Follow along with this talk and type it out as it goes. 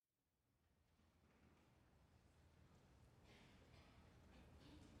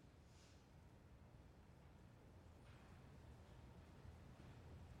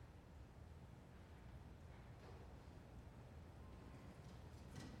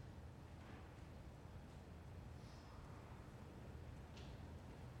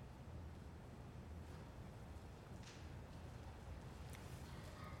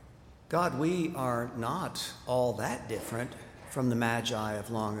God, we are not all that different from the Magi of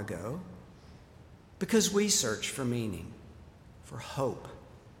long ago because we search for meaning, for hope,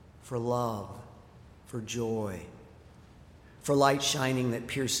 for love, for joy, for light shining that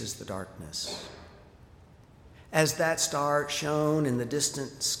pierces the darkness. As that star shone in the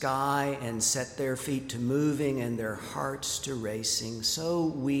distant sky and set their feet to moving and their hearts to racing, so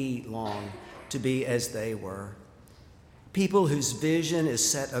we long to be as they were. People whose vision is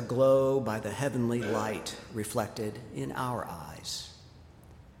set aglow by the heavenly light reflected in our eyes.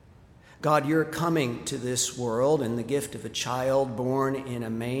 God, your coming to this world and the gift of a child born in a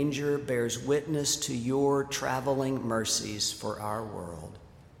manger bears witness to your traveling mercies for our world.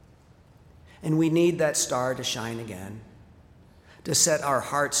 And we need that star to shine again, to set our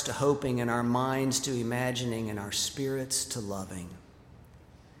hearts to hoping and our minds to imagining and our spirits to loving.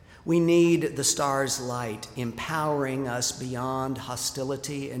 We need the star's light, empowering us beyond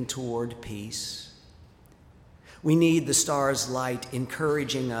hostility and toward peace. We need the star's light,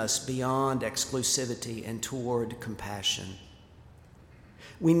 encouraging us beyond exclusivity and toward compassion.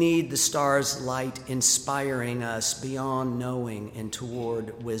 We need the star's light, inspiring us beyond knowing and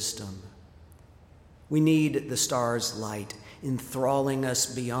toward wisdom. We need the star's light, enthralling us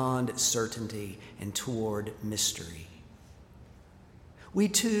beyond certainty and toward mystery. We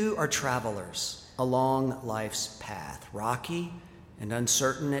too are travelers along life's path, rocky and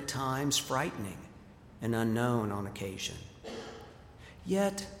uncertain at times, frightening and unknown on occasion.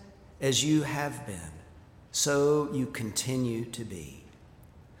 Yet, as you have been, so you continue to be.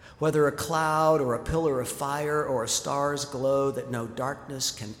 Whether a cloud or a pillar of fire or a star's glow that no darkness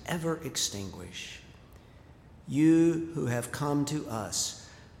can ever extinguish, you who have come to us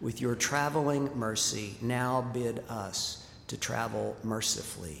with your traveling mercy now bid us to travel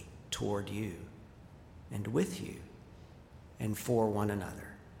mercifully toward you and with you and for one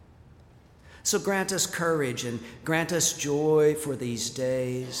another. So grant us courage and grant us joy for these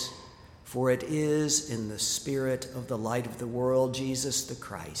days, for it is in the Spirit of the light of the world, Jesus the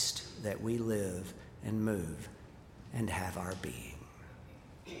Christ, that we live and move and have our being.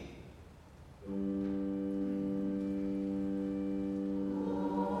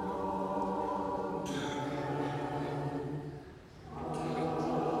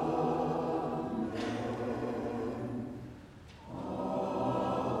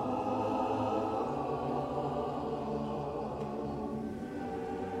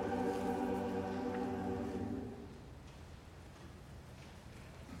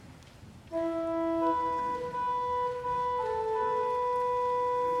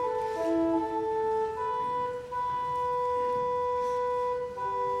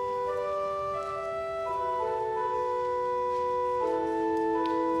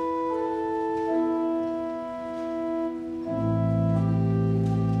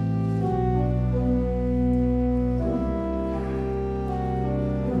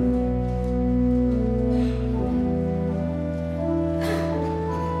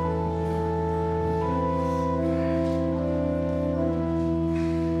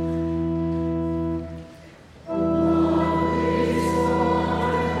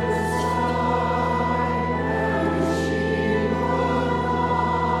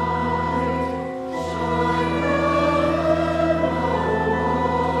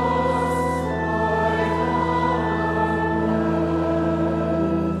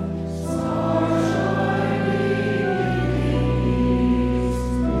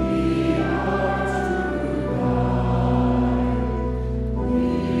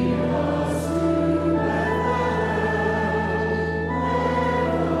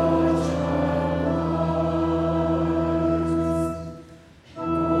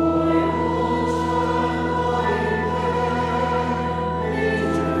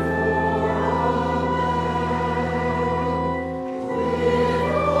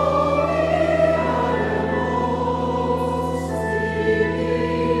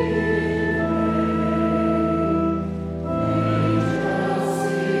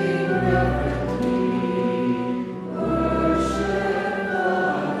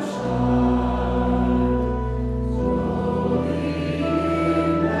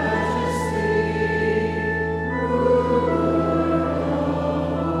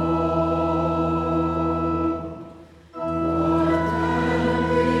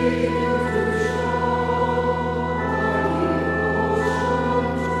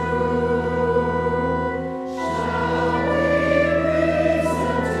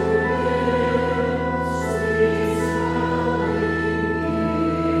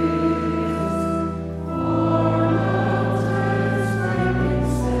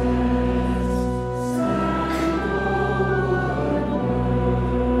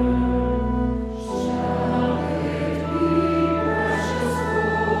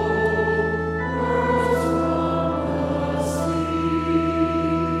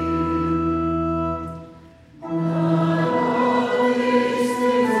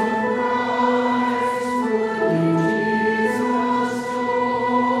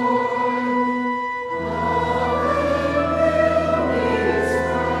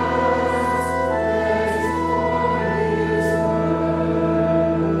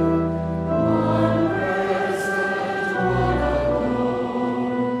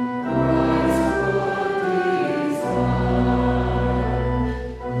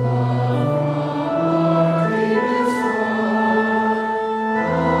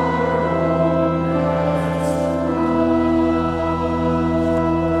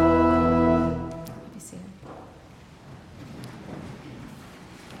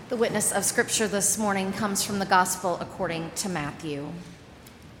 witness of Scripture this morning comes from the Gospel according to Matthew.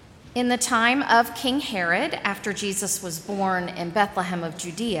 In the time of King Herod, after Jesus was born in Bethlehem of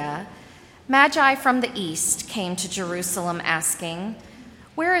Judea, Magi from the east came to Jerusalem asking,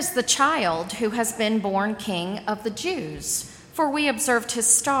 "Where is the child who has been born King of the Jews? For we observed his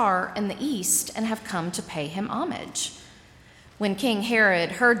star in the east and have come to pay him homage." When King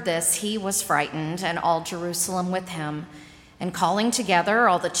Herod heard this, he was frightened, and all Jerusalem with him. And calling together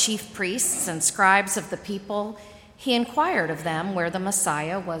all the chief priests and scribes of the people, he inquired of them where the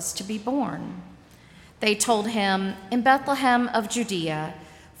Messiah was to be born. They told him, "In Bethlehem of Judea,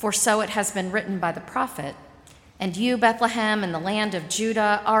 for so it has been written by the prophet, 'And you, Bethlehem, in the land of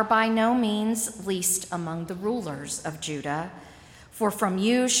Judah, are by no means least among the rulers of Judah. For from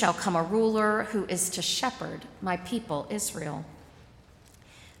you shall come a ruler who is to shepherd my people Israel.'"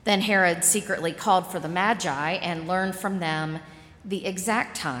 Then Herod secretly called for the Magi and learned from them the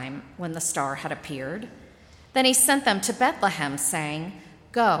exact time when the star had appeared. Then he sent them to Bethlehem, saying,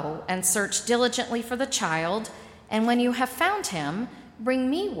 "Go and search diligently for the child, and when you have found him,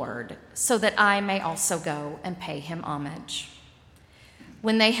 bring me word, so that I may also go and pay him homage."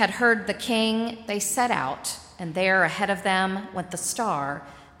 When they had heard the king, they set out, and there ahead of them went the star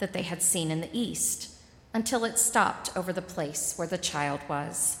that they had seen in the east, until it stopped over the place where the child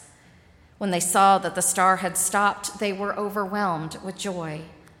was. When they saw that the star had stopped, they were overwhelmed with joy.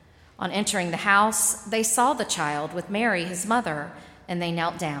 On entering the house, they saw the child with Mary, his mother, and they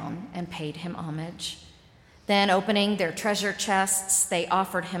knelt down and paid him homage. Then, opening their treasure chests, they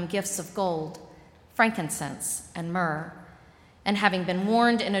offered him gifts of gold, frankincense, and myrrh. And having been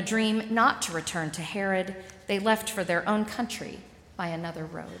warned in a dream not to return to Herod, they left for their own country by another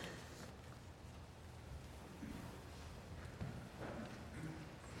road.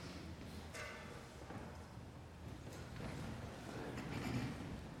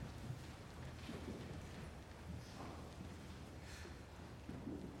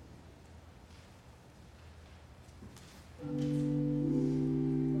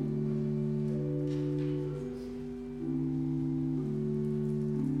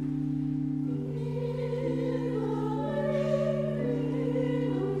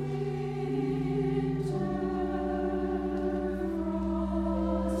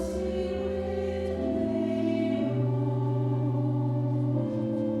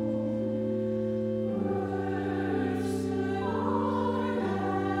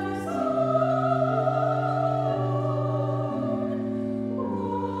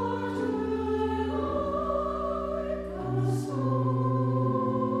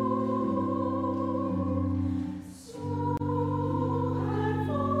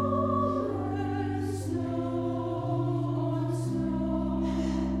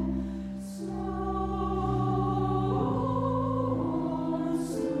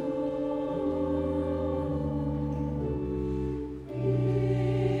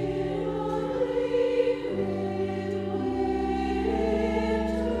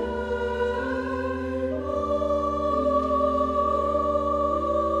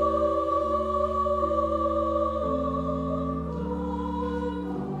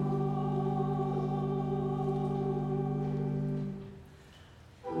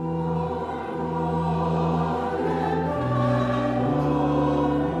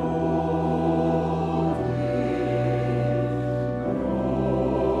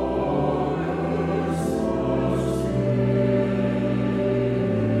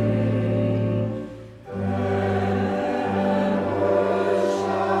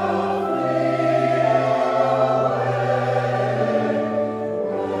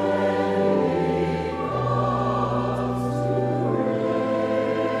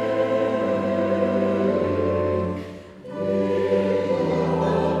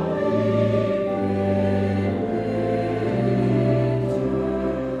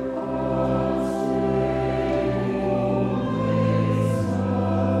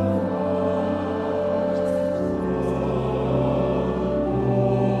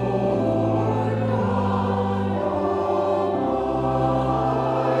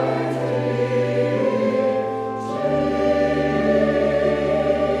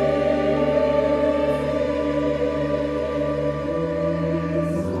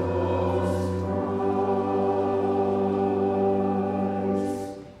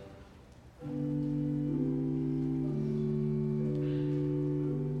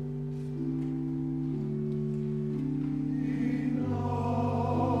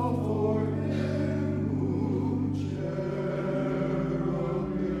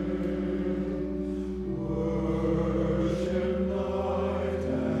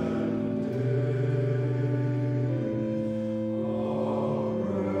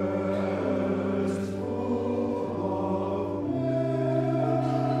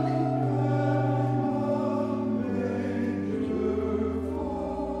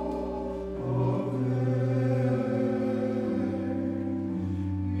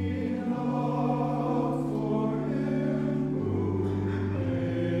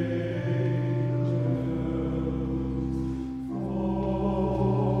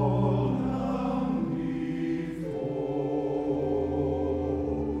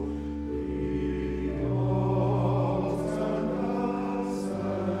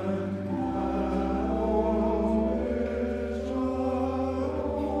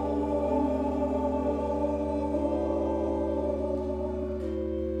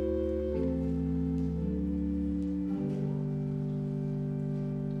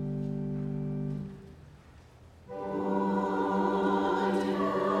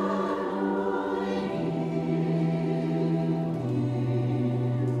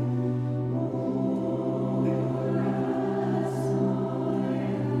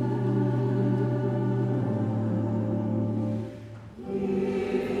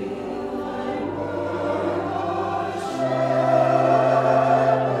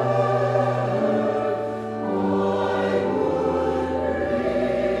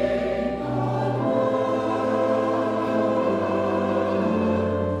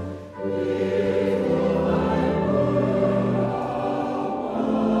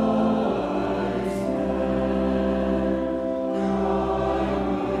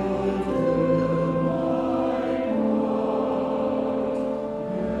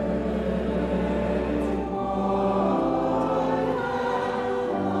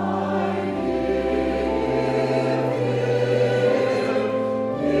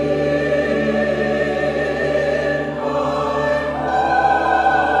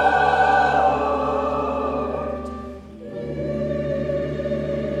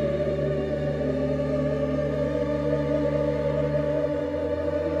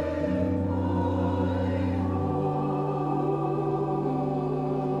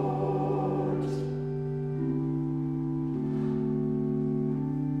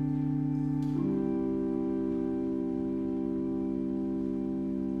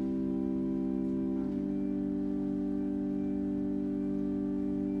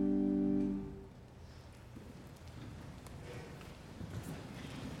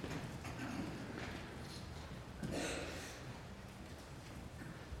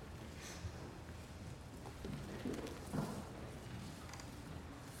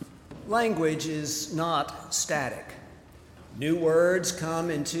 language is not static. New words come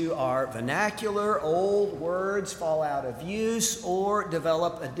into our vernacular, old words fall out of use or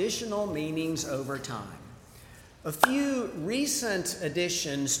develop additional meanings over time. A few recent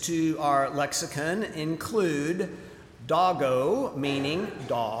additions to our lexicon include doggo, meaning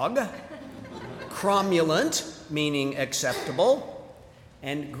dog, cromulent, meaning acceptable,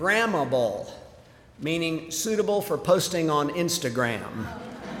 and grammable, meaning suitable for posting on Instagram.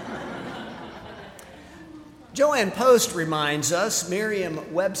 Joanne Post reminds us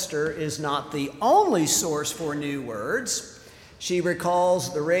Merriam-Webster is not the only source for new words. She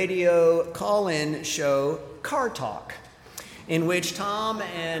recalls the radio call-in show Car Talk, in which Tom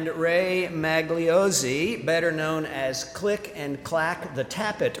and Ray Magliozzi, better known as Click and Clack the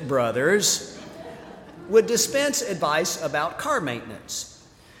Tappet brothers, would dispense advice about car maintenance.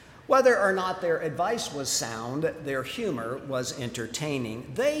 Whether or not their advice was sound, their humor was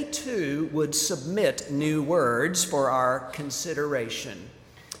entertaining. They too would submit new words for our consideration,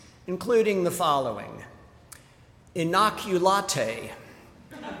 including the following: inoculate,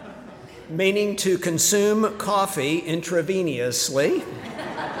 meaning to consume coffee intravenously;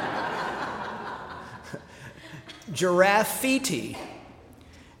 graffiti,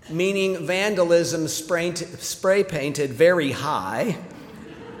 meaning vandalism spray painted very high.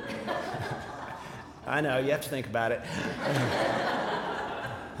 I know, you have to think about it.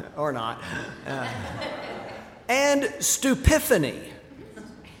 Or not. And stupephany,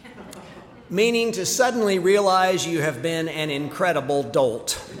 meaning to suddenly realize you have been an incredible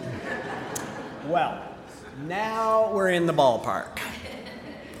dolt. Well, now we're in the ballpark.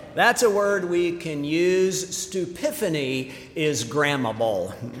 That's a word we can use. Stupephany is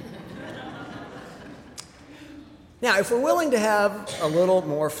grammable. Now, if we're willing to have a little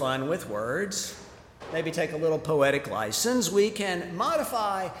more fun with words, maybe take a little poetic license, we can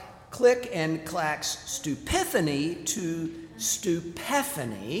modify Click and Clack's stupephany to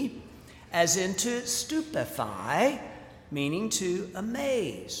stupephany, as in to stupefy, meaning to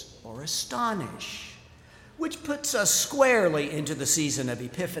amaze or astonish, which puts us squarely into the season of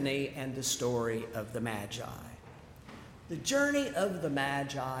Epiphany and the story of the Magi. The journey of the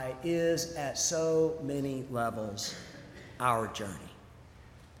Magi is, at so many levels, our journey.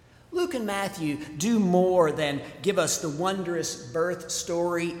 Luke and Matthew do more than give us the wondrous birth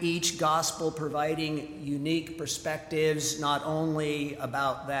story, each gospel providing unique perspectives, not only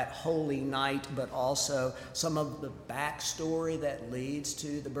about that holy night, but also some of the backstory that leads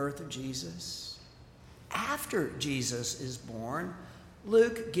to the birth of Jesus. After Jesus is born,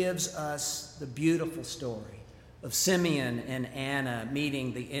 Luke gives us the beautiful story of Simeon and Anna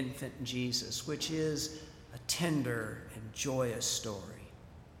meeting the infant Jesus, which is a tender and joyous story.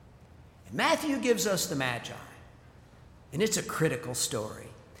 Matthew gives us the Magi, and it's a critical story,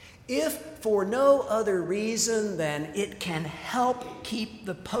 if for no other reason than it can help keep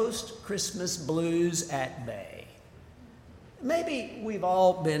the post-Christmas blues at bay. Maybe we've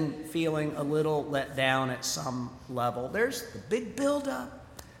all been feeling a little let down at some level. There's the big buildup,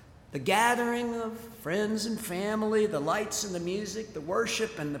 the gathering of friends and family, the lights and the music, the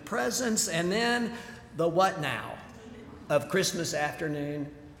worship and the presents, and then the what now of Christmas afternoon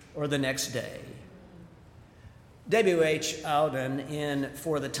or the next day. W.H. Auden, in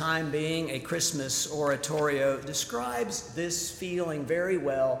For the Time Being, a Christmas Oratorio, describes this feeling very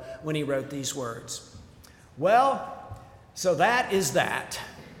well when he wrote these words. Well, so that is that.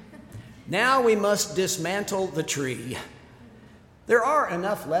 Now we must dismantle the tree. There are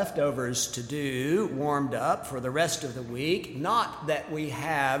enough leftovers to do, warmed up for the rest of the week. Not that we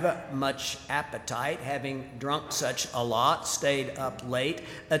have much appetite, having drunk such a lot, stayed up late,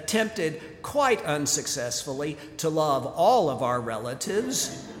 attempted quite unsuccessfully to love all of our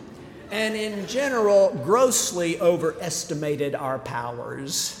relatives, and in general grossly overestimated our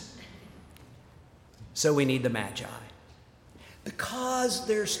powers. So we need the Magi, because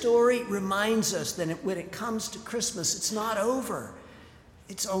their story reminds us that when it comes to Christmas, it's not over.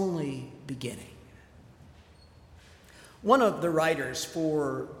 It's only beginning. One of the writers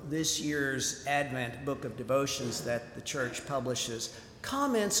for this year's Advent book of devotions that the church publishes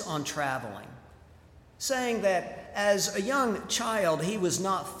comments on traveling, saying that as a young child, he was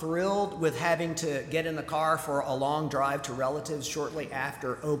not thrilled with having to get in the car for a long drive to relatives shortly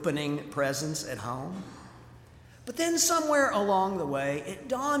after opening presents at home. But then somewhere along the way, it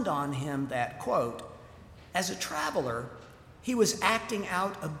dawned on him that, quote, as a traveler, he was acting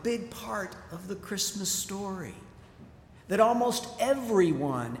out a big part of the Christmas story. That almost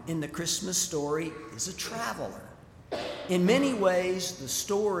everyone in the Christmas story is a traveler. In many ways, the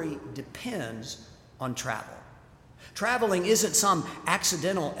story depends on travel. Traveling isn't some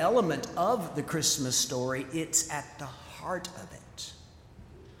accidental element of the Christmas story, it's at the heart of it.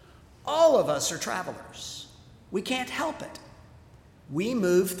 All of us are travelers. We can't help it. We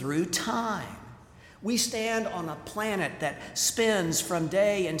move through time. We stand on a planet that spins from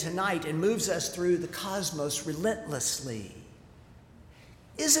day into night and moves us through the cosmos relentlessly.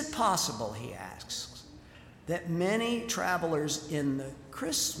 Is it possible, he asks, that many travelers in the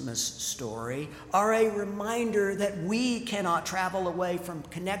Christmas story are a reminder that we cannot travel away from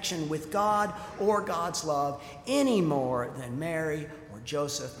connection with God or God's love any more than Mary or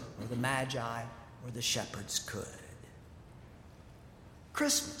Joseph or the Magi or the shepherds could?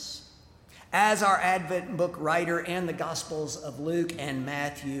 Christmas, as our Advent book writer and the Gospels of Luke and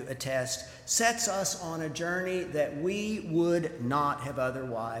Matthew attest, sets us on a journey that we would not have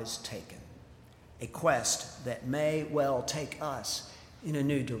otherwise taken, a quest that may well take us in a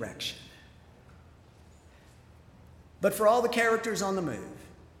new direction. But for all the characters on the move,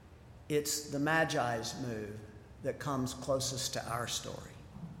 it's the Magi's move that comes closest to our story.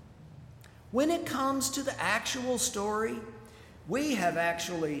 When it comes to the actual story, we have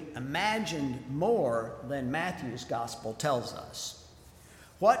actually imagined more than Matthew's gospel tells us.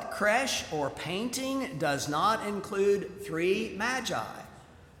 What creche or painting does not include 3 magi?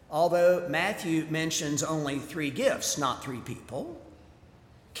 Although Matthew mentions only 3 gifts, not 3 people.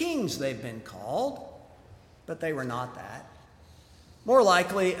 Kings they've been called, but they were not that. More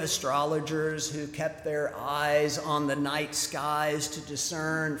likely astrologers who kept their eyes on the night skies to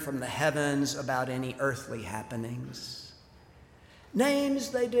discern from the heavens about any earthly happenings. Names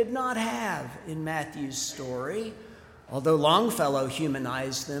they did not have in Matthew's story, although Longfellow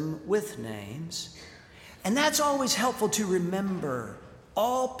humanized them with names. And that's always helpful to remember.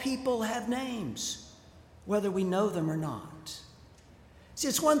 All people have names, whether we know them or not. See,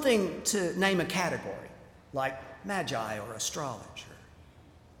 it's one thing to name a category, like Magi or astrologer.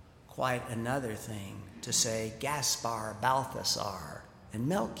 Quite another thing to say Gaspar, Balthasar, and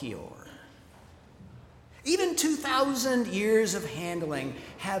Melchior. Even 2,000 years of handling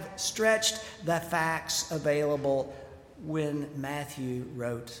have stretched the facts available when Matthew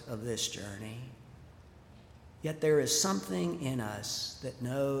wrote of this journey. Yet there is something in us that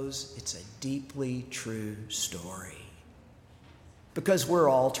knows it's a deeply true story. Because we're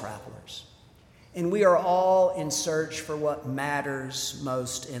all travelers, and we are all in search for what matters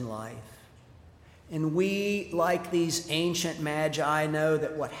most in life. And we, like these ancient magi, know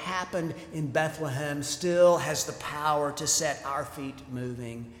that what happened in Bethlehem still has the power to set our feet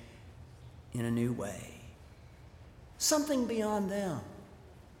moving in a new way. Something beyond them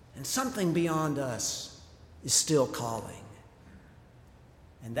and something beyond us is still calling.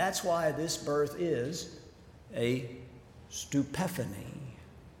 And that's why this birth is a stupephany.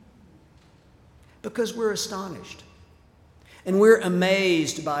 Because we're astonished. And we're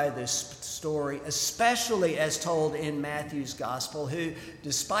amazed by this story, especially as told in Matthew's gospel, who,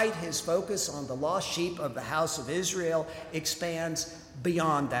 despite his focus on the lost sheep of the house of Israel, expands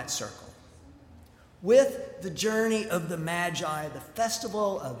beyond that circle. With the journey of the Magi, the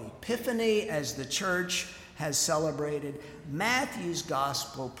festival of Epiphany, as the church has celebrated, Matthew's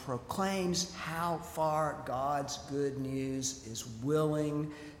gospel proclaims how far God's good news is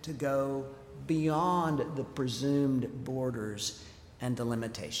willing to go beyond the presumed borders and the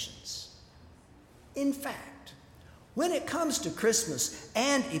limitations. In fact, when it comes to Christmas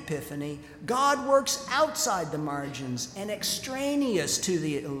and Epiphany, God works outside the margins and extraneous to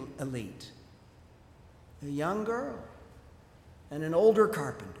the elite. A young girl and an older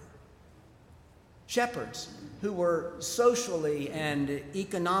carpenter. Shepherds who were socially and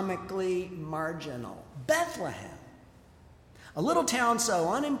economically marginal. Bethlehem, a little town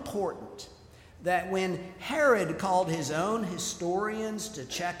so unimportant that when Herod called his own historians to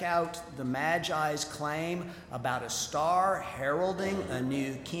check out the Magi's claim about a star heralding a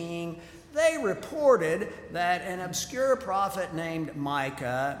new king, they reported that an obscure prophet named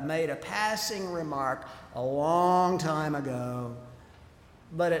Micah made a passing remark a long time ago,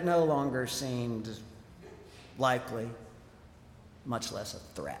 but it no longer seemed likely, much less a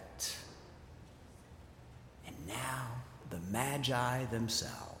threat. And now the Magi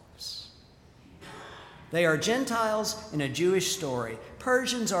themselves. They are Gentiles in a Jewish story,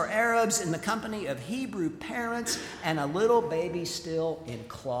 Persians or Arabs in the company of Hebrew parents, and a little baby still in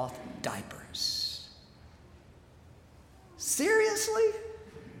cloth diapers. Seriously?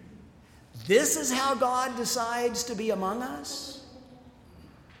 This is how God decides to be among us?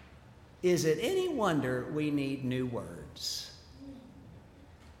 Is it any wonder we need new words?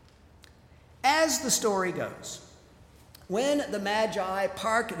 As the story goes, When the Magi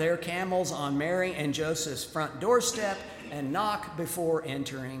park their camels on Mary and Joseph's front doorstep and knock before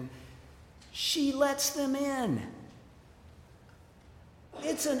entering, she lets them in.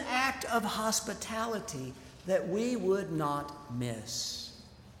 It's an act of hospitality that we would not miss.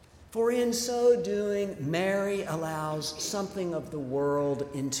 For in so doing, Mary allows something of the world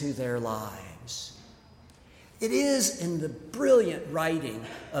into their lives. It is in the brilliant writing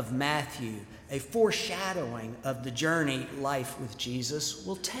of Matthew a foreshadowing of the journey life with Jesus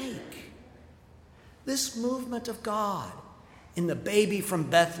will take. This movement of God in the baby from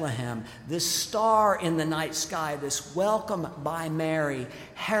Bethlehem, this star in the night sky, this welcome by Mary,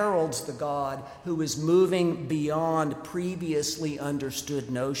 heralds the God who is moving beyond previously understood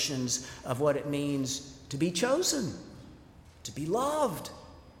notions of what it means to be chosen, to be loved,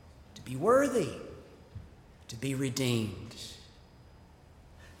 to be worthy, to be redeemed.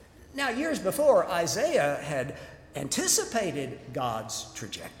 Now, years before, Isaiah had anticipated God's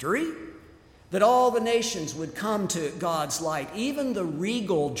trajectory, that all the nations would come to God's light, even the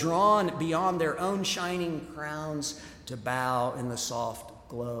regal drawn beyond their own shining crowns to bow in the soft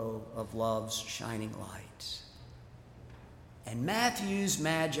glow of love's shining light. And Matthew's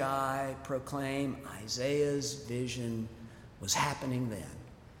Magi proclaim Isaiah's vision was happening then.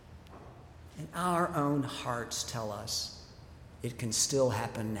 And our own hearts tell us it can still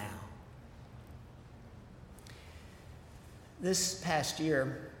happen now. This past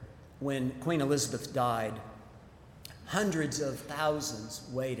year, when Queen Elizabeth died, hundreds of thousands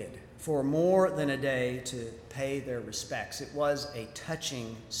waited for more than a day to pay their respects. It was a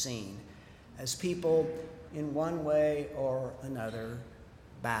touching scene as people, in one way or another,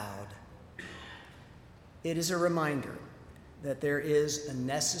 bowed. It is a reminder that there is a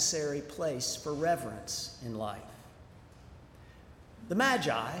necessary place for reverence in life. The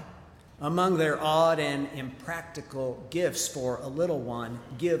Magi, among their odd and impractical gifts for a little one,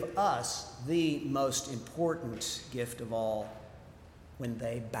 give us the most important gift of all when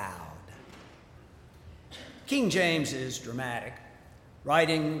they bowed. King James is dramatic,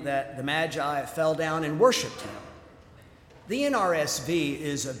 writing that the Magi fell down and worshiped him. The NRSV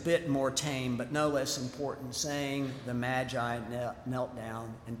is a bit more tame, but no less important, saying the Magi knelt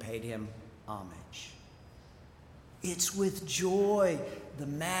down and paid him homage. It's with joy the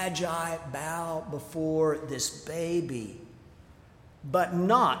Magi bow before this baby, but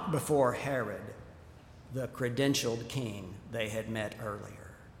not before Herod, the credentialed king they had met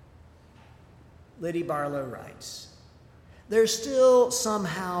earlier. Liddy Barlow writes, "There's still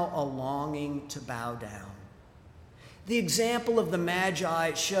somehow a longing to bow down. The example of the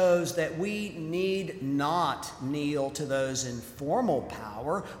Magi shows that we need not kneel to those in formal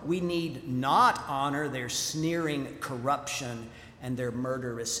power. We need not honor their sneering corruption and their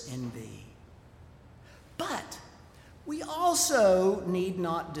murderous envy. But we also need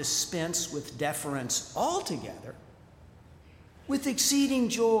not dispense with deference altogether. With exceeding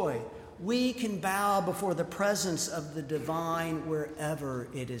joy, we can bow before the presence of the divine wherever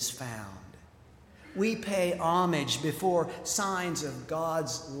it is found. We pay homage before signs of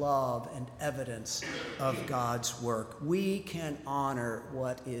God's love and evidence of God's work. We can honor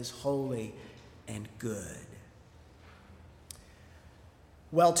what is holy and good."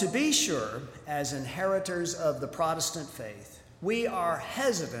 Well, to be sure, as inheritors of the Protestant faith, we are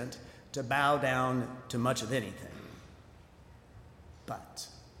hesitant to bow down to much of anything. But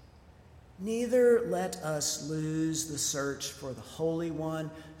neither let us lose the search for the Holy One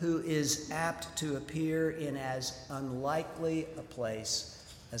who is apt to appear in as unlikely a place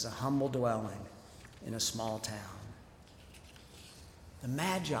as a humble dwelling in a small town. The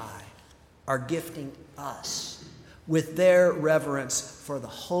Magi are gifting us with their reverence for the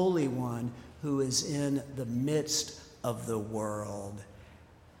Holy One who is in the midst of the world.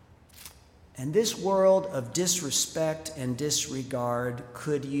 And this world of disrespect and disregard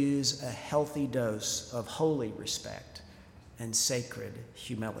could use a healthy dose of holy respect and sacred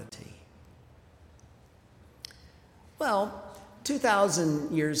humility. Well,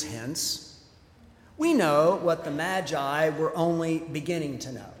 2,000 years hence, we know what the Magi were only beginning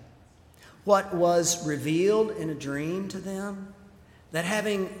to know. What was revealed in a dream to them, that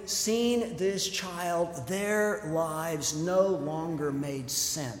having seen this child, their lives no longer made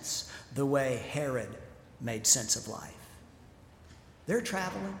sense the way Herod made sense of life. They're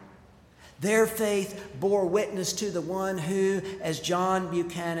traveling. Their faith bore witness to the one who, as John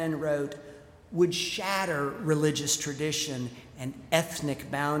Buchanan wrote, would shatter religious tradition and ethnic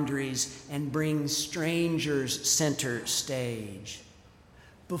boundaries and bring strangers center stage.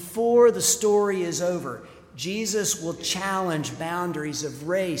 Before the story is over, Jesus will challenge boundaries of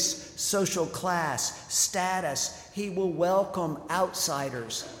race, social class, status, he will welcome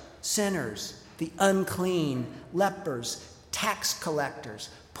outsiders, sinners, the unclean, lepers, tax collectors,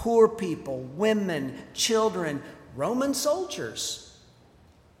 poor people, women, children, Roman soldiers,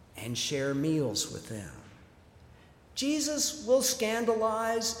 and share meals with them. Jesus will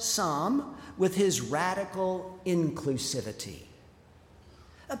scandalize some with his radical inclusivity.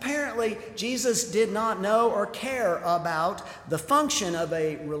 Apparently, Jesus did not know or care about the function of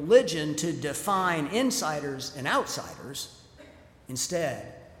a religion to define insiders and outsiders.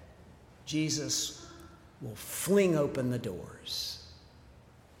 Instead, Jesus will fling open the doors.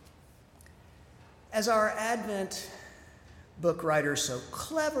 As our Advent book writer so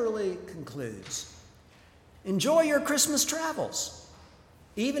cleverly concludes, enjoy your Christmas travels,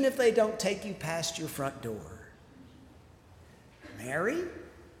 even if they don't take you past your front door. Mary,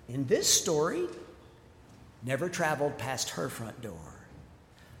 in this story, never traveled past her front door,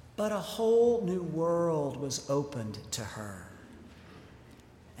 but a whole new world was opened to her.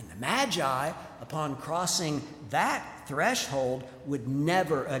 And the Magi, upon crossing that threshold, would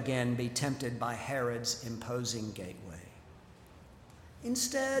never again be tempted by Herod's imposing gateway.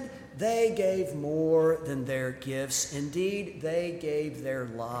 Instead, they gave more than their gifts. Indeed, they gave their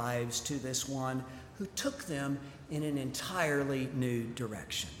lives to this one who took them in an entirely new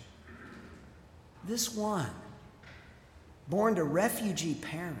direction. This one, born to refugee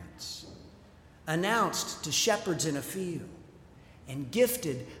parents, announced to shepherds in a field, and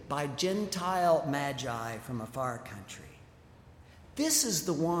gifted by Gentile magi from a far country. This is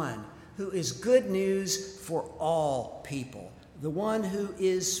the one who is good news for all people, the one who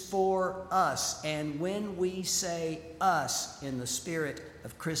is for us. And when we say us in the spirit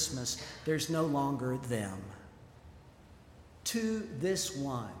of Christmas, there's no longer them. To this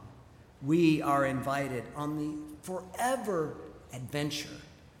one, we are invited on the forever adventure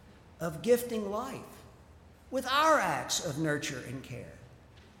of gifting life with our acts of nurture and care,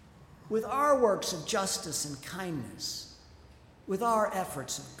 with our works of justice and kindness, with our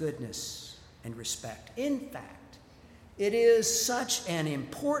efforts of goodness and respect. In fact, it is such an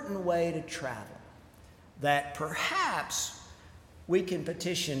important way to travel that perhaps we can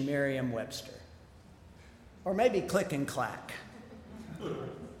petition Merriam-Webster, or maybe click and clack,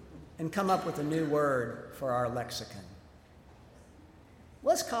 and come up with a new word for our lexicon.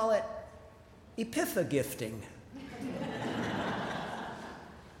 Let's call it epiphagifting.